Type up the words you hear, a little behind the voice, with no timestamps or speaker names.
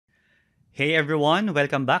Hey everyone,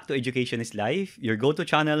 welcome back to Education is Life, your go-to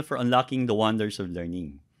channel for unlocking the wonders of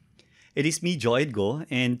learning. It is me, Joe Edgo,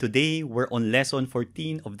 and today we're on Lesson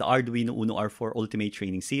 14 of the Arduino UNO R4 Ultimate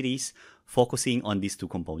Training Series, focusing on these two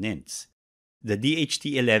components: the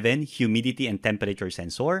DHT11 Humidity and Temperature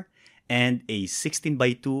Sensor, and a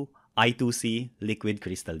 16x2 I2C liquid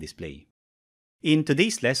crystal display. In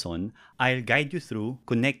today's lesson, I'll guide you through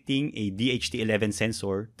connecting a DHT11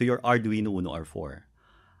 sensor to your Arduino UNO R4.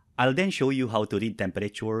 I'll then show you how to read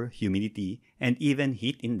temperature, humidity, and even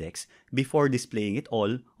heat index before displaying it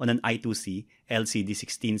all on an I2C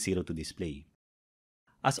LCD1602 display.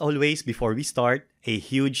 As always, before we start, a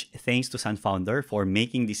huge thanks to SunFounder for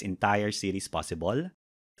making this entire series possible.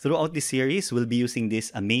 Throughout this series, we'll be using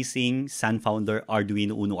this amazing SunFounder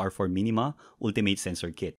Arduino UNO R4 Minima Ultimate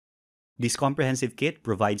Sensor Kit. This comprehensive kit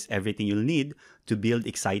provides everything you'll need to build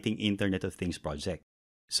exciting Internet of Things project.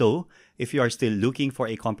 So, if you are still looking for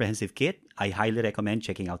a comprehensive kit, I highly recommend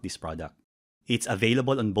checking out this product. It's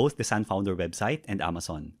available on both the SunFounder website and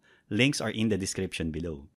Amazon. Links are in the description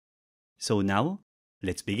below. So now,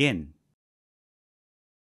 let's begin.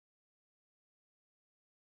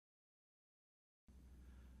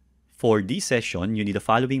 For this session, you need the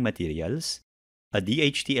following materials: a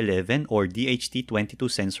DHT11 or DHT22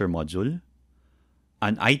 sensor module,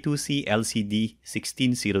 an I2C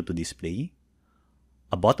LCD1602 display,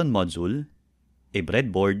 a button module, a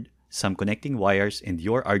breadboard, some connecting wires, and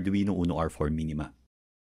your Arduino UNO R4 Minima.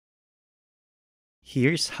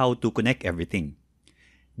 Here's how to connect everything.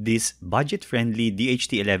 This budget-friendly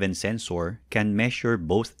DHT11 sensor can measure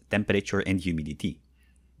both temperature and humidity.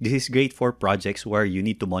 This is great for projects where you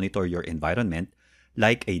need to monitor your environment,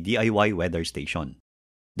 like a DIY weather station.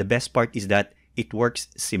 The best part is that it works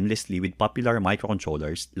seamlessly with popular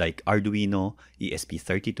microcontrollers like Arduino,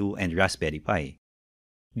 ESP32, and Raspberry Pi.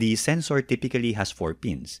 The sensor typically has 4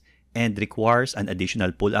 pins and requires an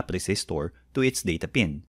additional pull-up resistor to its data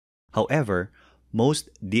pin. However, most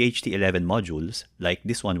DHT11 modules, like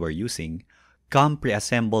this one we're using, come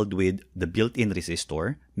pre-assembled with the built-in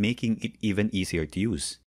resistor, making it even easier to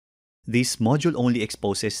use. This module only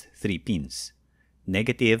exposes 3 pins: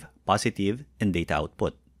 negative, positive, and data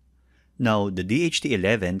output. Now, the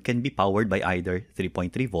DHT11 can be powered by either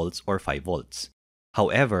 3.3 volts or 5 volts.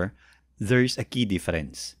 However, there's a key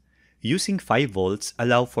difference. Using 5 volts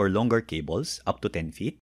allows for longer cables, up to 10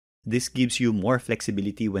 feet. This gives you more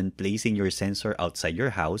flexibility when placing your sensor outside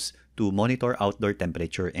your house to monitor outdoor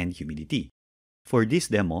temperature and humidity. For this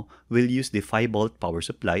demo, we'll use the 5-volt power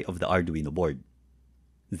supply of the Arduino board.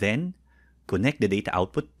 Then, connect the data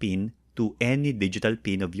output pin to any digital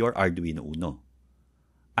pin of your Arduino UNO.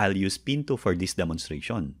 I'll use pin 2 for this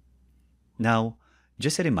demonstration. Now,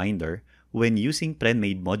 just a reminder, when using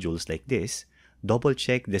pre-made modules like this,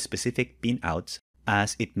 double-check the specific pin outs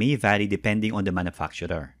as it may vary depending on the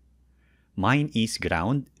manufacturer. Mine is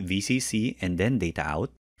ground, VCC, and then data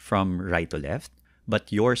out from right to left,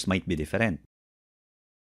 but yours might be different.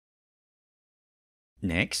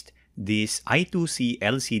 Next, this I2C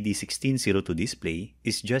LCD1602 display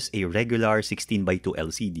is just a regular 16x2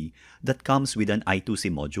 LCD that comes with an I2C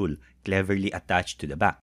module cleverly attached to the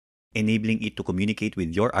back, enabling it to communicate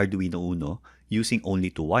with your Arduino UNO using only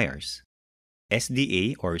 2 wires: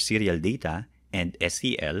 SDA or serial data and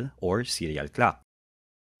SCL or serial clock.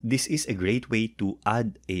 This is a great way to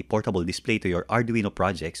add a portable display to your Arduino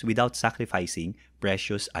projects without sacrificing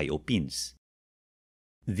precious I/O pins.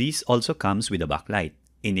 This also comes with a backlight,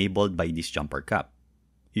 enabled by this jumper cap.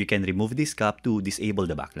 You can remove this cap to disable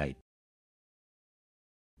the backlight.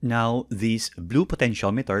 Now, this blue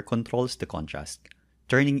potentiometer controls the contrast.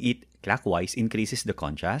 Turning it clockwise increases the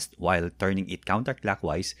contrast, while turning it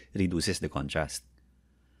counterclockwise reduces the contrast.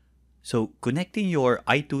 So, connecting your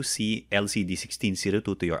I2C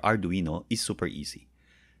LCD1602 to your Arduino is super easy.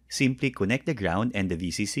 Simply connect the ground and the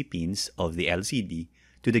VCC pins of the LCD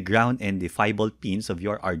to the ground and the 5-volt pins of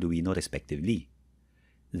your Arduino respectively.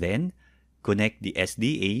 Then, connect the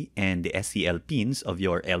SDA and the SCL pins of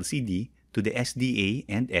your LCD to the SDA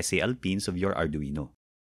and SCL pins of your Arduino.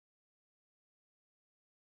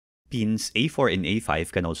 Pins A4 and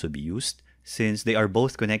A5 can also be used, since they are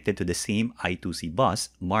both connected to the same I2C bus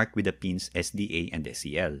marked with the pins SDA and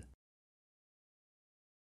SCL.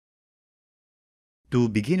 To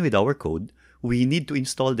begin with our code, we need to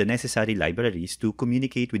install the necessary libraries to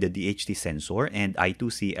communicate with the DHT sensor and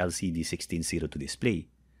I2C LCD1602 display.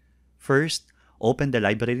 First, open the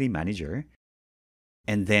library manager,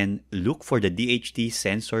 and then look for the DHT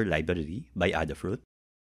sensor library by Adafruit.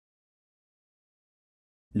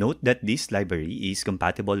 Note that this library is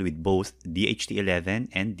compatible with both DHT11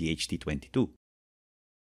 and DHT22.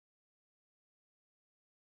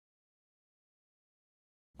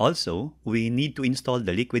 Also, we need to install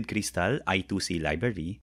the Liquid Crystal I2C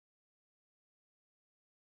library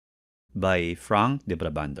by Frank de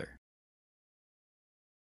Brabander.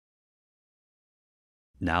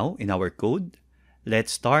 Now, in our code,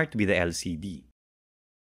 let's start with the LCD.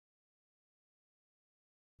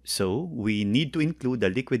 So, we need to include the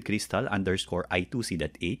liquid crystal underscore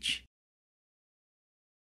I2C.h.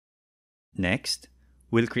 Next,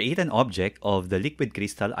 we'll create an object of the liquid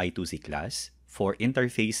crystal I2C class for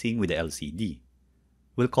interfacing with the LCD.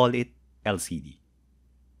 We'll call it LCD.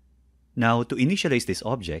 Now, to initialize this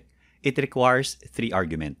object, it requires 3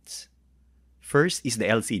 arguments. First is the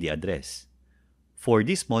LCD address. For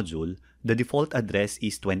this module, the default address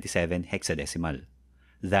is 27 hexadecimal.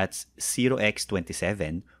 That's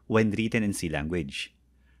 0x27 when written in C language.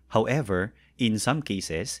 However, in some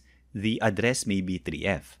cases, the address may be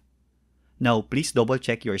 3F. Now, please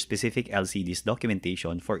double-check your specific LCD's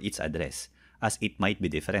documentation for its address, as it might be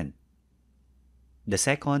different. The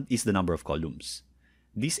second is the number of columns.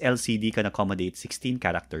 This LCD can accommodate 16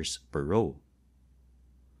 characters per row.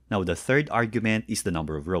 Now, the third argument is the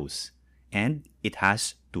number of rows, and it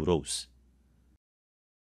has 2 rows.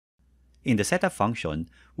 In the setup function,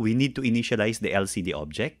 we need to initialize the LCD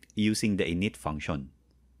object using the init function.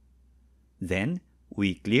 Then,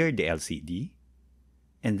 we clear the LCD,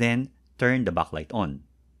 and then turn the backlight on.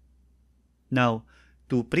 Now,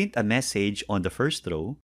 to print a message on the first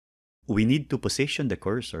row, we need to position the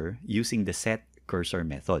cursor using the setCursor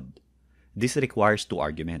method. This requires 2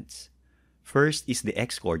 arguments. First is the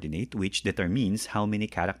x-coordinate, which determines how many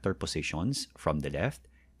character positions from the left,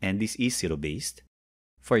 and this is 0-based.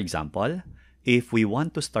 For example, if we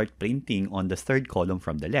want to start printing on the third column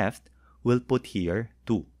from the left, we'll put here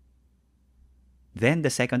 2. Then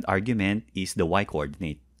the second argument is the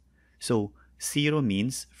y-coordinate. So 0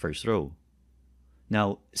 means first row.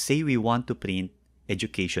 Now, say we want to print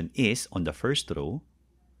education is on the first row,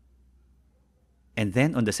 and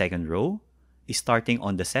then on the second row, starting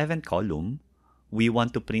on the 7th column, we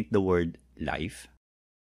want to print the word life.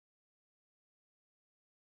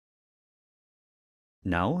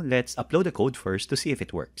 Now, let's upload the code first to see if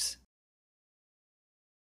it works.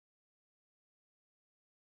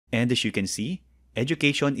 And as you can see,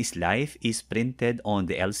 education is life is printed on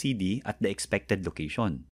the LCD at the expected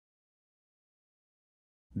location.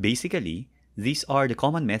 Basically, these are the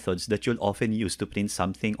common methods that you'll often use to print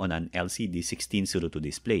something on an LCD1602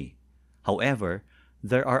 display. However,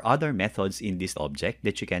 there are other methods in this object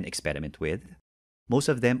that you can experiment with. Most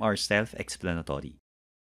of them are self-explanatory.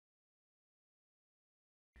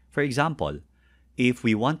 For example, if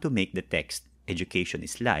we want to make the text education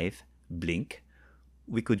is live blink,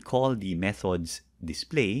 we could call the methods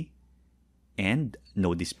display and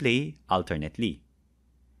no display alternately.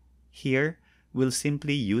 Here, we'll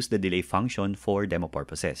simply use the delay function for demo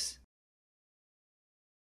purposes.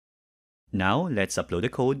 Now, let's upload the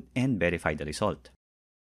code and verify the result.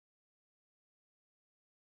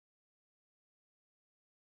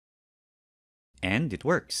 And it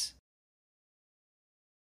works.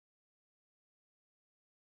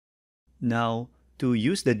 Now, to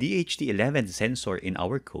use the DHT11 sensor in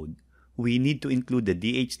our code, we need to include the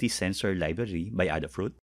DHT sensor library by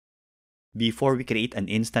Adafruit. Before we create an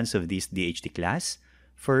instance of this DHT class,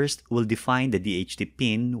 first we'll define the DHT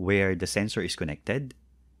pin where the sensor is connected,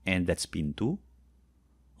 and that's pin 2.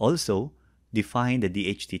 Also, define the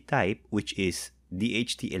DHT type, which is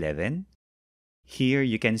DHT11. Here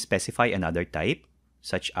you can specify another type,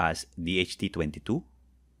 such as DHT22.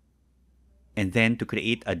 And then to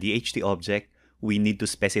create a DHT object, we need to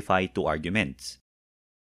specify 2 arguments,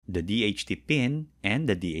 the DHT pin and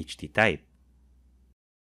the DHT type.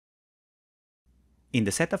 In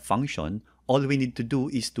the setup function, all we need to do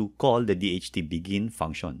is to call the DHT begin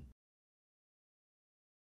function.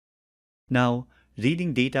 Now,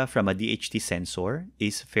 reading data from a DHT sensor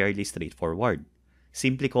is fairly straightforward.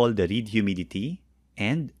 Simply call the read humidity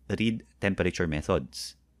and read temperature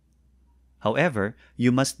methods. However,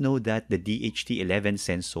 you must know that the DHT11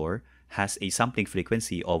 sensor has a sampling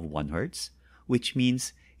frequency of 1 Hz, which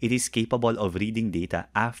means it is capable of reading data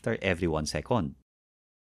after every 1 second.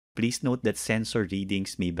 Please note that sensor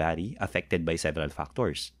readings may vary, affected by several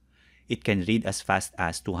factors. It can read as fast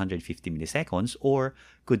as 250 milliseconds or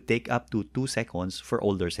could take up to 2 seconds for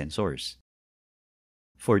older sensors.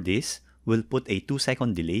 For this, we'll put a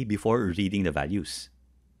 2-second delay before reading the values.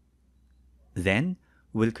 Then,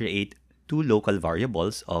 we'll create 2 local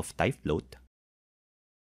variables of type float.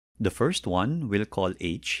 The first one we'll call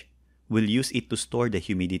H. We'll use it to store the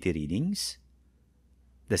humidity readings.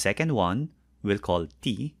 The second one we'll call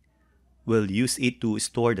T. We'll use it to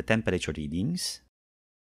store the temperature readings.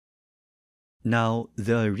 Now,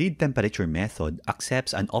 the read temperature method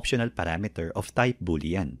accepts an optional parameter of type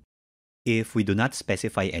Boolean. If we do not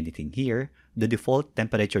specify anything here, the default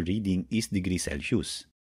temperature reading is degrees Celsius.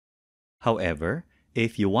 However,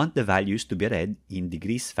 if you want the values to be read in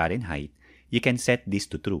degrees Fahrenheit, you can set this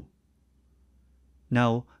to true.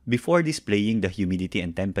 Now, before displaying the humidity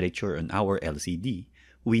and temperature on our LCD,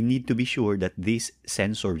 we need to be sure that these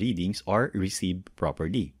sensor readings are received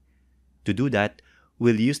properly. To do that,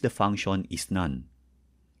 we'll use the function isNone.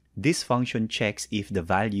 This function checks if the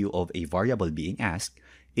value of a variable being asked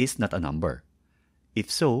is not a number. If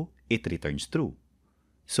so, it returns true.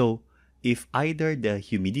 So, if either the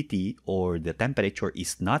humidity or the temperature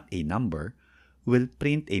is not a number, we'll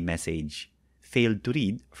print a message, failed to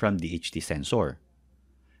read, from the DHT sensor.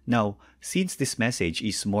 Now, since this message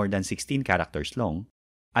is more than 16 characters long,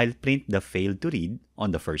 I'll print the failed to read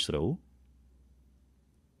on the first row,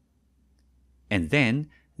 and then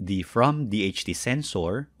the from DHT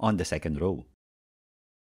sensor on the second row.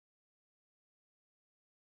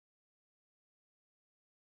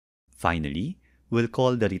 Finally, we'll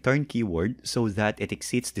call the return keyword so that it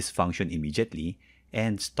exits this function immediately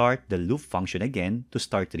and start the loop function again to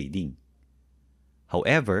start reading.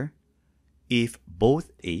 However, if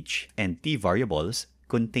both h and t variables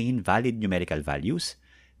contain valid numerical values,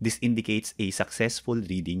 this indicates a successful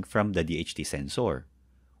reading from the DHT sensor.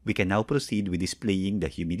 We can now proceed with displaying the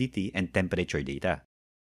humidity and temperature data.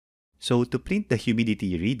 So to print the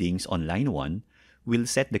humidity readings on line 1, we'll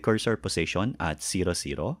set the cursor position at 0,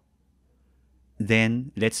 0.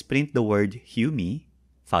 Then let's print the word humi,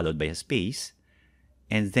 followed by a space,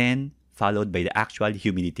 and then followed by the actual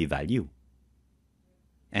humidity value.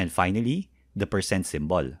 And finally, the %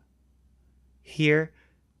 symbol. Here,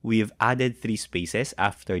 we've added 3 spaces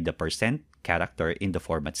after the % character in the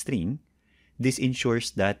format string. This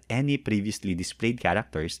ensures that any previously displayed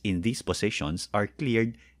characters in these positions are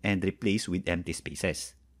cleared and replaced with empty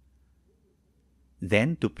spaces.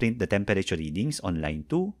 Then, to print the temperature readings on line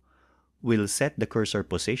 2, we'll set the cursor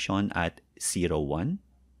position at 0, 1.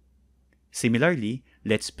 Similarly,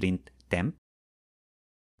 let's print temp,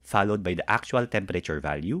 followed by the actual temperature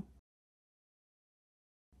value.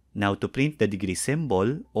 Now, to print the degree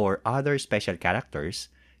symbol or other special characters,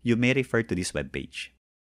 you may refer to this webpage.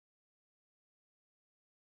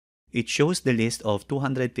 It shows the list of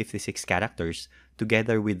 256 characters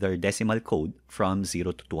together with their decimal code from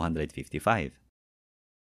 0 to 255.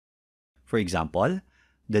 For example,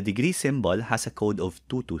 the degree symbol has a code of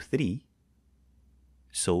 223.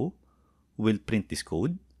 So, we'll print this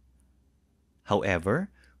code. However,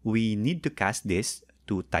 we need to cast this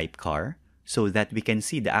to type char so that we can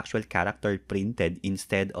see the actual character printed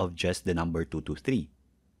instead of just the number 223.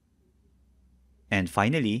 And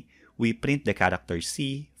finally, we print the character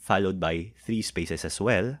C followed by 3 spaces as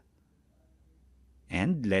well.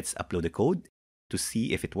 And let's upload the code to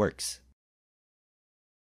see if it works.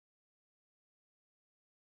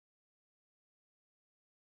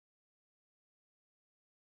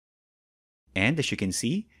 And as you can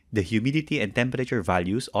see, the humidity and temperature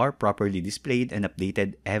values are properly displayed and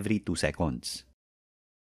updated every 2 seconds.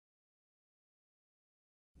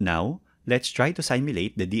 Now, let's try to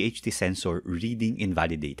simulate the DHT sensor reading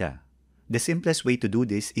invalid data. The simplest way to do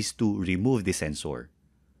this is to remove the sensor.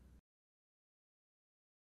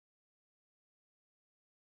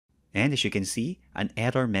 And as you can see, an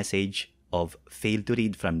error message of failed to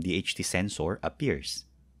read from DHT sensor appears.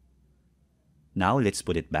 Now let's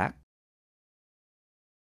put it back.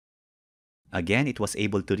 Again, it was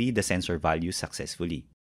able to read the sensor values successfully.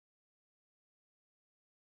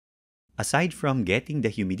 Aside from getting the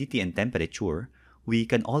humidity and temperature, we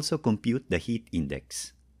can also compute the heat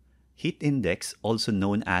index. Heat index, also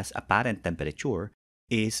known as apparent temperature,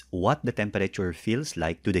 is what the temperature feels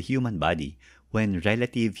like to the human body when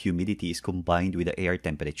relative humidity is combined with the air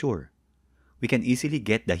temperature. We can easily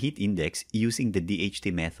get the heat index using the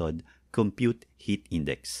DHT method compute heat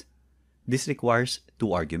index. This requires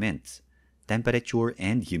 2 arguments, temperature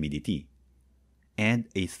and humidity, and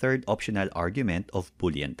a third optional argument of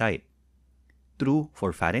Boolean type, true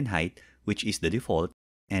for Fahrenheit, which is the default,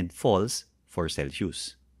 and false for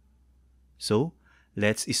Celsius. So,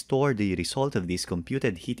 let's store the result of this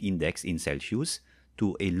computed heat index in Celsius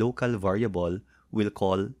to a local variable we'll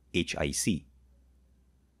call HIC.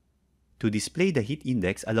 To display the heat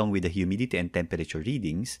index along with the humidity and temperature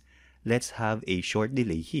readings, let's have a short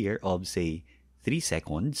delay here of, say, 3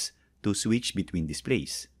 seconds to switch between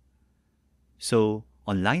displays. So,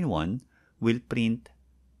 on line 1, we'll print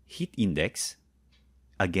heat index,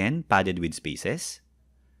 again padded with spaces.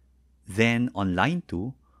 Then on line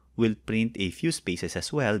 2, we'll print a few spaces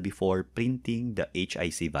as well before printing the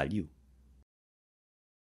HIC value.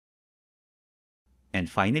 And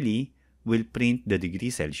finally, we'll print the degree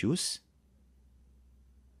Celsius.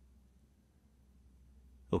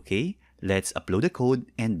 Okay, let's upload the code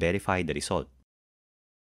and verify the result.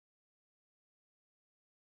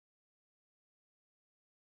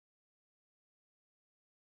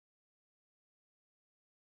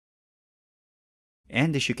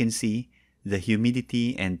 And as you can see, the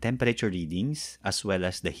humidity and temperature readings, as well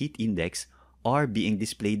as the heat index, are being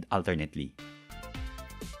displayed alternately.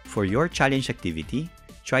 For your challenge activity,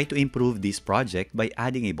 try to improve this project by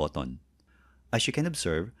adding a button. As you can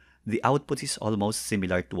observe, the output is almost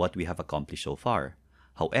similar to what we have accomplished so far.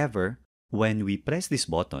 However, when we press this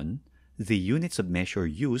button, the units of measure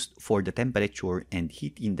used for the temperature and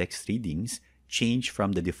heat index readings change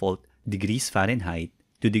from the default degrees Fahrenheit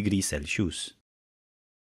to degrees Celsius.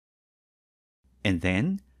 And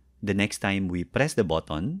then, the next time we press the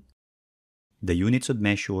button, the units of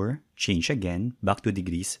measure change again back to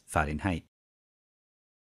degrees Fahrenheit.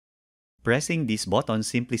 Pressing this button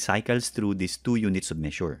simply cycles through these two units of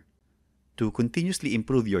measure. To continuously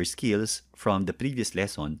improve your skills from the previous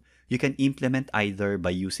lesson, you can implement either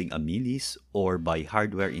by using a millis or by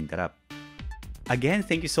hardware interrupt. Again,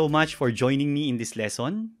 thank you so much for joining me in this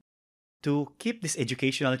lesson. To keep this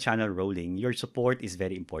educational channel rolling, your support is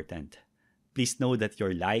very important. Please know that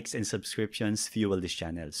your likes and subscriptions fuel this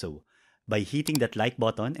channel. So, by hitting that like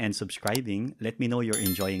button and subscribing, let me know you're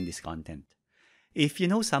enjoying this content. If you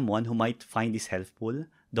know someone who might find this helpful,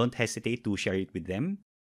 don't hesitate to share it with them.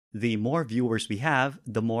 The more viewers we have,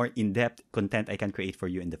 the more in-depth content I can create for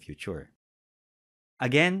you in the future.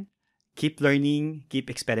 Again, keep learning, keep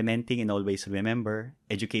experimenting, and always remember,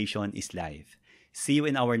 education is life. See you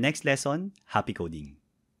in our next lesson. Happy coding!